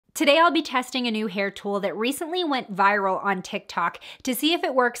Today I'll be testing a new hair tool that recently went viral on TikTok to see if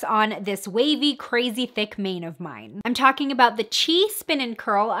it works on this wavy, crazy thick mane of mine. I'm talking about the Chi Spin and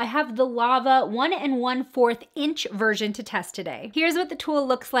Curl. I have the Lava 1 1/4 inch version to test today. Here's what the tool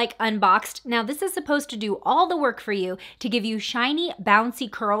looks like unboxed. Now this is supposed to do all the work for you to give you shiny,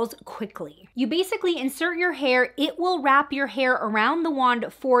 bouncy curls quickly. You basically insert your hair, it will wrap your hair around the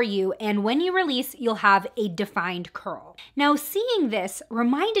wand for you, and when you release, you'll have a defined curl. Now seeing this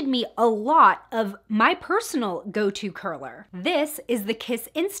reminded me a lot of my personal go-to curler. This is the Kiss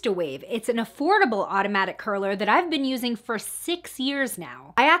Instawave. It's an affordable automatic curler that I've been using for 6 years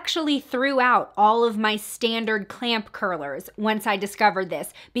now. I actually threw out all of my standard clamp curlers once I discovered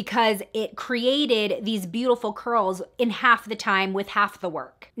this because it created these beautiful curls in half the time with half the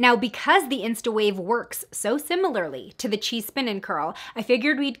work. Now, because the Instawave works so similarly to the Chi Spin and Curl, I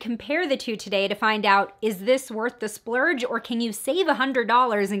figured we'd compare the two today to find out, is this worth the splurge or can you save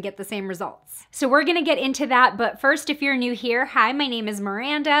 $100 and get the same results? So we're gonna get into that, but first, if you're new here, hi, my name is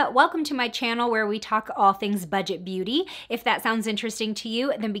Miranda. Welcome to my channel where we talk all things budget beauty. If that sounds interesting to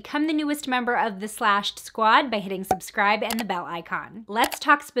you, then become the newest member of the Slashed Squad by hitting subscribe and the bell icon. Let's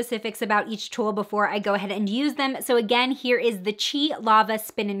talk specifics about each tool before I go ahead and use them. So again, here is the Chi Lava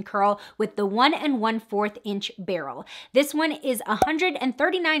Spin and Curl with the 1 1/4 inch barrel. This one is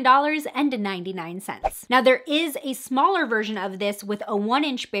 $139.99. Now there is a smaller version of this with a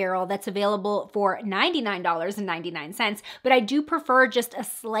 1-inch barrel that's available for $99.99, but I do prefer just a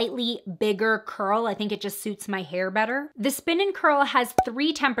slightly bigger curl. I think it just suits my hair better. The Spin and Curl has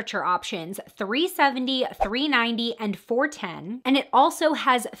 3 temperature options, 370, 390, and 410. And it also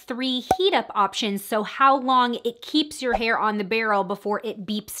has 3 heat up options, so how long it keeps your hair on the barrel before it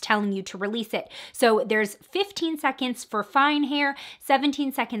beeps telling you to release it. So there's 15 seconds for fine hair,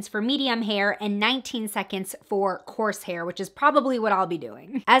 17 seconds for medium hair, and 19 seconds for coarse hair, which is probably what I'll be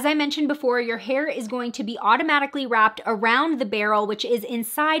doing. As I mentioned before, your hair is going to be automatically wrapped around the barrel, which is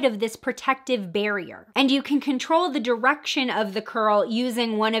inside of this protective barrier. And you can control the direction of the curl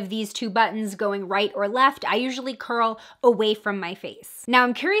using one of these 2 buttons going right or left. I usually curl away from my face. Now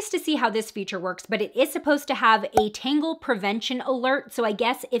I'm curious to see how this feature works, but it is supposed to have a tangle prevention alert. So I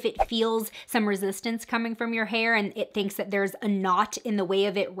guess if it feels some resistance coming from your hair and it thinks that there's a knot in the way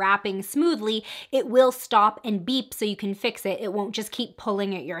of it wrapping smoothly, it will stop and beep so you can fix it. It won't just keep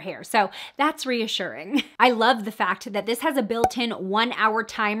pulling at your hair. So that's reassuring. I love the fact that this has a built-in 1-hour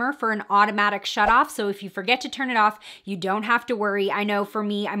timer for an automatic shutoff. So if you forget to turn it off, you don't have to worry. I know for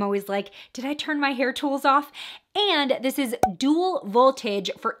me, I'm always like, did I turn my hair tools off? And this is dual voltage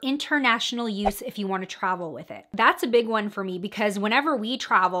for international use if you want to travel with it. That's a big one for me because whenever we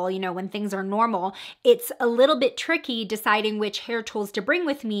travel, you know, when things are normal, it's a little bit tricky deciding which hair tools to bring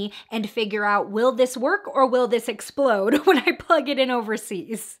with me and figure out, will this work or will this explode when I plug it in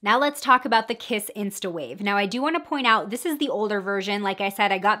overseas? Now let's talk about the Kiss Instawave. Now I do want to point out, this is the older version. Like I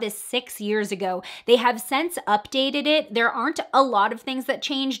said, I got this 6 years ago. They have since updated it. There aren't a lot of things that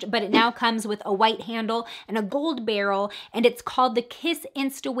changed, but it now comes with a white handle and a gold barrel, and it's called the Kiss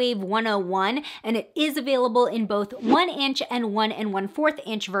Instawave 101, and it is available in both 1 inch and 1 1/4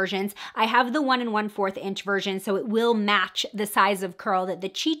 inch versions. I have the 1 1/4 inch version, so it will match the size of curl that the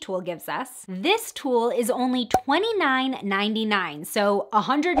Chi tool gives us. This tool is only $29.99, so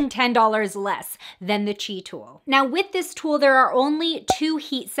 $110 less than the Chi tool. Now with this tool, there are only 2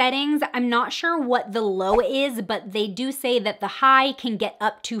 heat settings. I'm not sure what the low is, but they do say that the high can get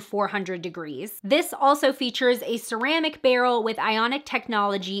up to 400 degrees. This also features a ceramic barrel with ionic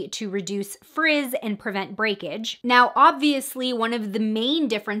technology to reduce frizz and prevent breakage. Now, obviously, one of the main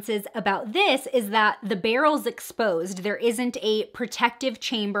differences about this is that the barrel's exposed. There isn't a protective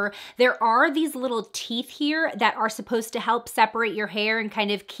chamber. There are these little teeth here that are supposed to help separate your hair and kind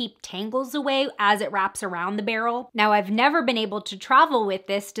of keep tangles away as it wraps around the barrel. Now, I've never been able to travel with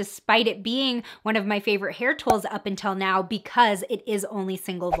this despite it being one of my favorite hair tools up until now because it is only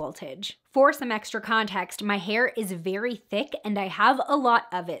single voltage. For some extra context, my hair is very thick and I have a lot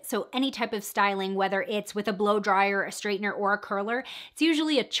of it. So any type of styling, whether it's with a blow dryer, a straightener, or a curler, it's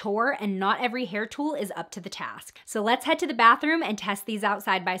usually a chore and not every hair tool is up to the task. So let's head to the bathroom and test these out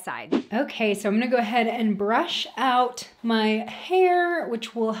side by side. Okay, so I'm gonna go ahead and brush out my hair,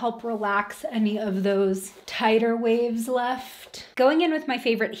 which will help relax any of those tighter waves left. Going in with my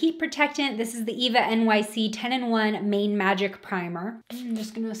favorite heat protectant, this is the Eva NYC 10-in-1 Main Magic Primer. I'm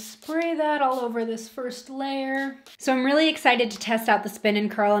just gonna spray that all over this first layer. So I'm really excited to test out the Spin and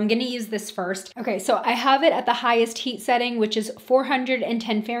Curl. I'm gonna use this first. Okay, so I have it at the highest heat setting, which is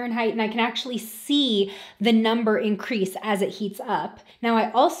 410 Fahrenheit, and I can actually see the number increase as it heats up. Now I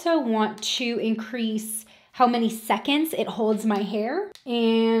also want to increase how how many seconds it holds my hair.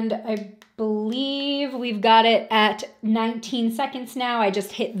 And I believe we've got it at 19 seconds now. I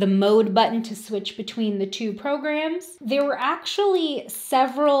just hit the mode button to switch between the two programs. There were actually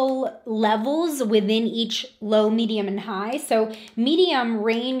several levels within each low, medium, and high. So medium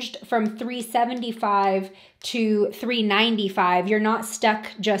ranged from 375 to 395. You're not stuck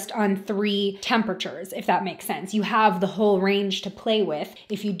just on 3 temperatures, if that makes sense. You have the whole range to play with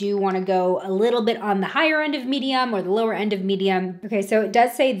if you do want to go a little bit on the higher end of medium or the lower end of medium. Okay, so it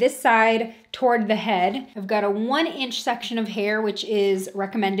does say this side toward the head. I've got a 1-inch section of hair, which is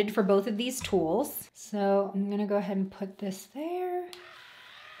recommended for both of these tools. So I'm gonna go ahead and put this there.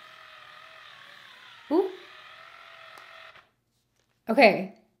 Ooh.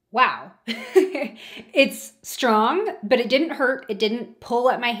 Okay. Wow. It's strong, but it didn't hurt. It didn't pull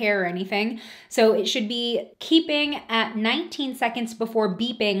at my hair or anything. So it should be keeping at 19 seconds before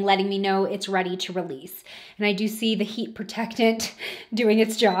beeping, letting me know it's ready to release. And I do see the heat protectant doing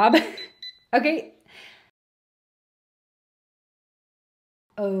its job. Okay.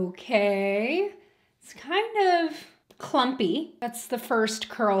 Okay. It's kind of clumpy. That's the first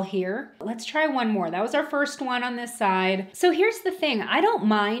curl here. Let's try one more. That was our first one on this side. So here's the thing. I don't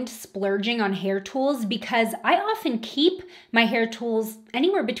mind splurging on hair tools because I often keep my hair tools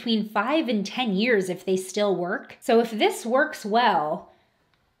anywhere between 5 and 10 years if they still work. So if this works well,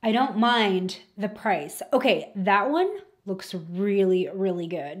 I don't mind the price. Okay, that one looks really, really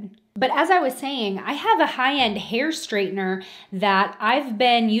good. But as I was saying, I have a high-end hair straightener that I've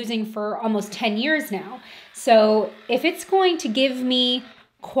been using for almost 10 years now. So if it's going to give me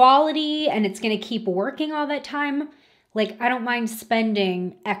quality and it's going to keep working all that time, like I don't mind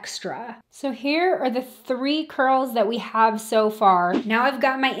spending extra. So here are the 3 curls that we have so far. Now I've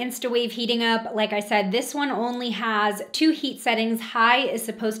got my Instawave heating up. Like I said, this one only has 2 heat settings. High is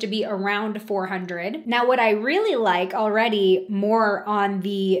supposed to be around 400. Now what I really like already more on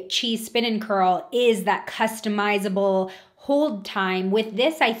the cheese spin and curl is that customizable hold time. With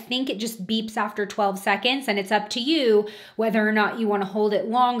this, I think it just beeps after 12 seconds and it's up to you whether or not you want to hold it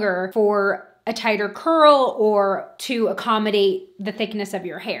longer for a tighter curl or to accommodate the thickness of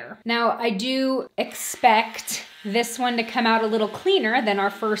your hair. Now, I do expect this one to come out a little cleaner than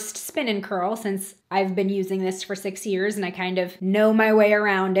our first spin and curl since I've been using this for 6 years and I kind of know my way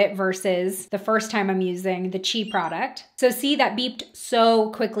around it versus the first time I'm using the Chi product. So see, that beeped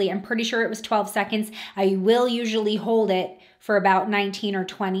so quickly. I'm pretty sure it was 12 seconds. I will usually hold it for about 19 or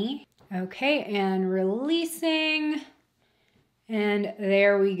 20. Okay, and releasing. And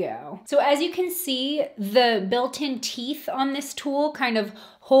there we go. So as you can see, the built-in teeth on this tool kind of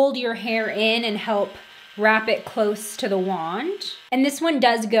hold your hair in and help wrap it close to the wand. And this one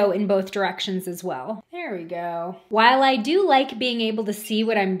does go in both directions as well. There we go. While I do like being able to see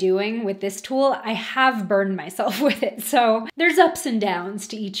what I'm doing with this tool, I have burned myself with it. So there's ups and downs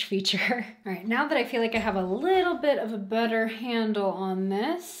to each feature. All right, now that I feel like I have a little bit of a better handle on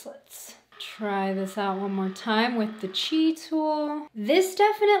this, let's try this out one more time with the Chi tool. This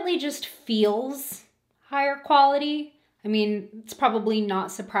definitely just feels higher quality. I mean, it's probably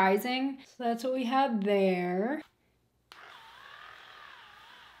not surprising. So that's what we had there.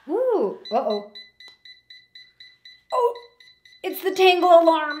 Ooh, uh-oh. Oh, it's the tangle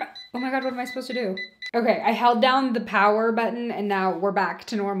alarm. Oh my God, what am I supposed to do? Okay, I held down the power button and now we're back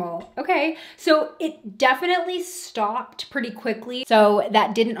to normal. Okay, so it definitely stopped pretty quickly. So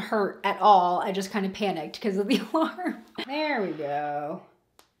that didn't hurt at all. I just kind of panicked because of the alarm. There we go.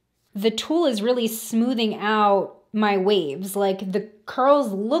 The tool is really smoothing out my waves. Like the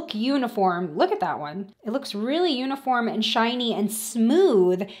curls look uniform. Look at that one. It looks really uniform and shiny and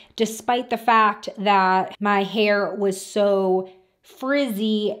smooth despite the fact that my hair was so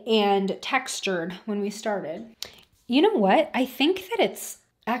frizzy and textured when we started. You know what? I think that it's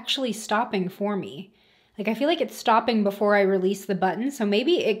actually stopping for me. Like I feel like it's stopping before I release the button, so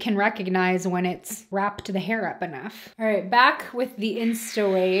maybe it can recognize when it's wrapped the hair up enough. All right, back with the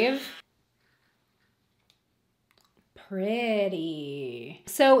Instawave. Pretty.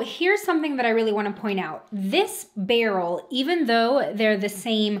 So here's something that I really want to point out. This barrel, even though they're the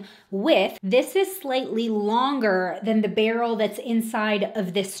same width, this is slightly longer than the barrel that's inside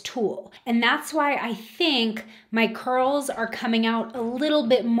of this tool. And that's why I think my curls are coming out a little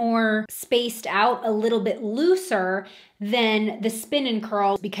bit more spaced out, a little bit looser than the spin and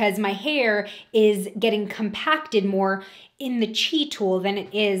curl because my hair is getting compacted more in the Chi tool than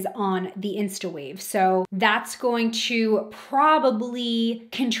it is on the Instawave. So that's going to probably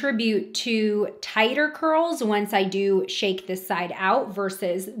contribute to tighter curls once I do shake this side out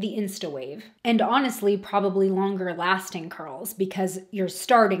versus the Instawave. And honestly, probably longer lasting curls because you're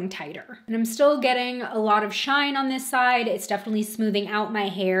starting tighter. And I'm still getting a lot of shine on this side. It's definitely smoothing out my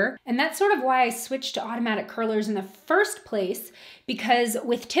hair. And that's sort of why I switched to automatic curlers in the first place, because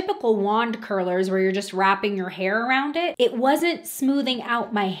with typical wand curlers where you're just wrapping your hair around it, it wasn't smoothing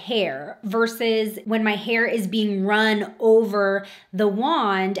out my hair versus when my hair is being run over the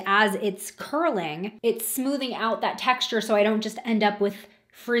wand as it's curling, it's smoothing out that texture so I don't just end up with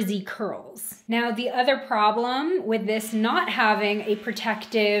frizzy curls. Now, the other problem with this not having a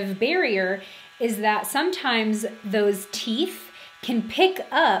protective barrier is that sometimes those teeth can pick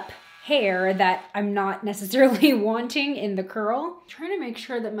up hair that I'm not necessarily wanting in the curl. I'm trying to make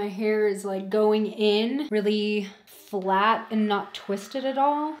sure that my hair is like going in really flat and not twisted at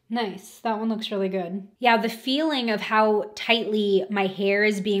all. Nice, that one looks really good. Yeah, the feeling of how tightly my hair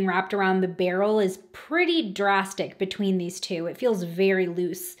is being wrapped around the barrel is pretty drastic between these two. It feels very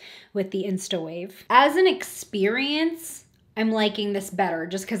loose with the Instawave. As an experience, I'm liking this better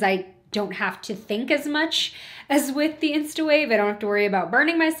just because I don't have to think as much as with the Instawave. I don't have to worry about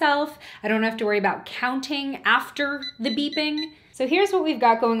burning myself. I don't have to worry about counting after the beeping. So here's what we've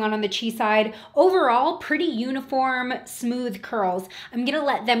got going on the Chi side. Overall, pretty uniform, smooth curls. I'm gonna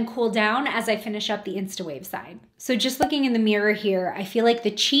let them cool down as I finish up the Instawave side. So just looking in the mirror here, I feel like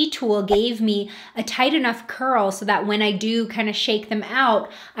the Chi tool gave me a tight enough curl so that when I do kind of shake them out,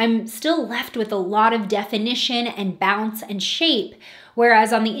 I'm still left with a lot of definition and bounce and shape.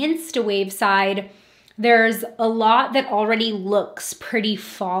 Whereas on the Instawave side, there's a lot that already looks pretty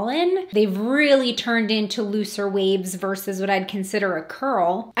fallen. They've really turned into looser waves versus what I'd consider a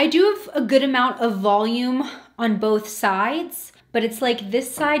curl. I do have a good amount of volume on both sides, but it's like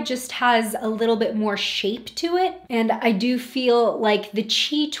this side just has a little bit more shape to it. And I do feel like the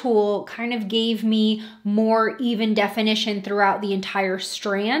Chi tool kind of gave me more even definition throughout the entire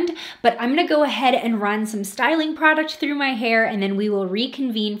strand. But I'm gonna go ahead and run some styling product through my hair and then we will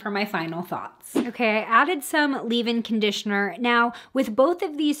reconvene for my final thoughts. Okay, I added some leave-in conditioner. Now, with both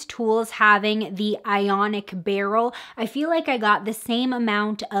of these tools having the ionic barrel, I feel like I got the same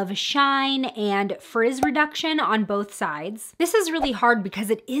amount of shine and frizz reduction on both sides. This is really hard because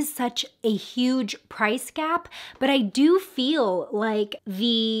it is such a huge price gap, but I do feel like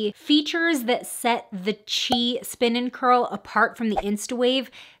the features that set the Chi Spin and Curl apart from the Instawave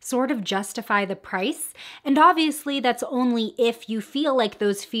sort of justify the price. And obviously that's only if you feel like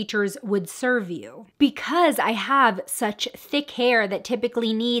those features would serve you. Because I have such thick hair that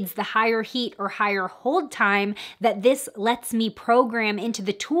typically needs the higher heat or higher hold time that this lets me program into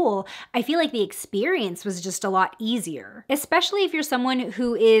the tool, I feel like the experience was just a lot easier. Especially if you're someone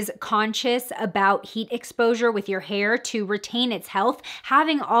who is conscious about heat exposure with your hair to retain its health,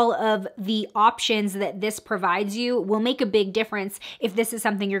 having all of the options that this provides you will make a big difference if this is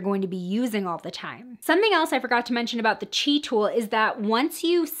something you're going to be using all the time. Something else I forgot to mention about the Chi tool is that once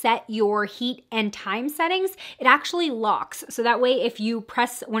you set your heat and time settings, it actually locks. So that way, if you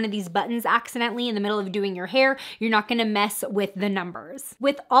press one of these buttons accidentally in the middle of doing your hair, you're not gonna mess with the numbers.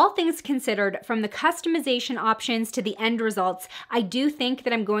 With all things considered, from the customization options to the end results, I do think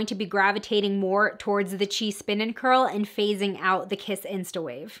that I'm going to be gravitating more towards the Chi Spin and Curl and phasing out the Kiss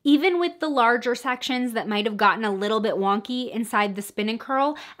Instawave. Even with the larger sections that might have gotten a little bit wonky inside the Spin and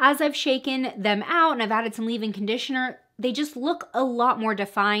Curl, as I've shaken them out and I've added some leave-in conditioner, they just look a lot more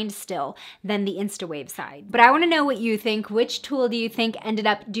defined still than the Instawave side. But I wanna know what you think. Which tool do you think ended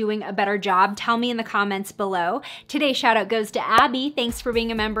up doing a better job? Tell me in the comments below. Today's shout out goes to Abby. Thanks for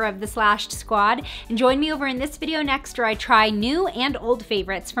being a member of the Slashed Squad. And join me over in this video next where I try new and old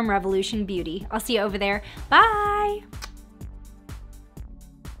favorites from Revolution Beauty. I'll see you over there. Bye.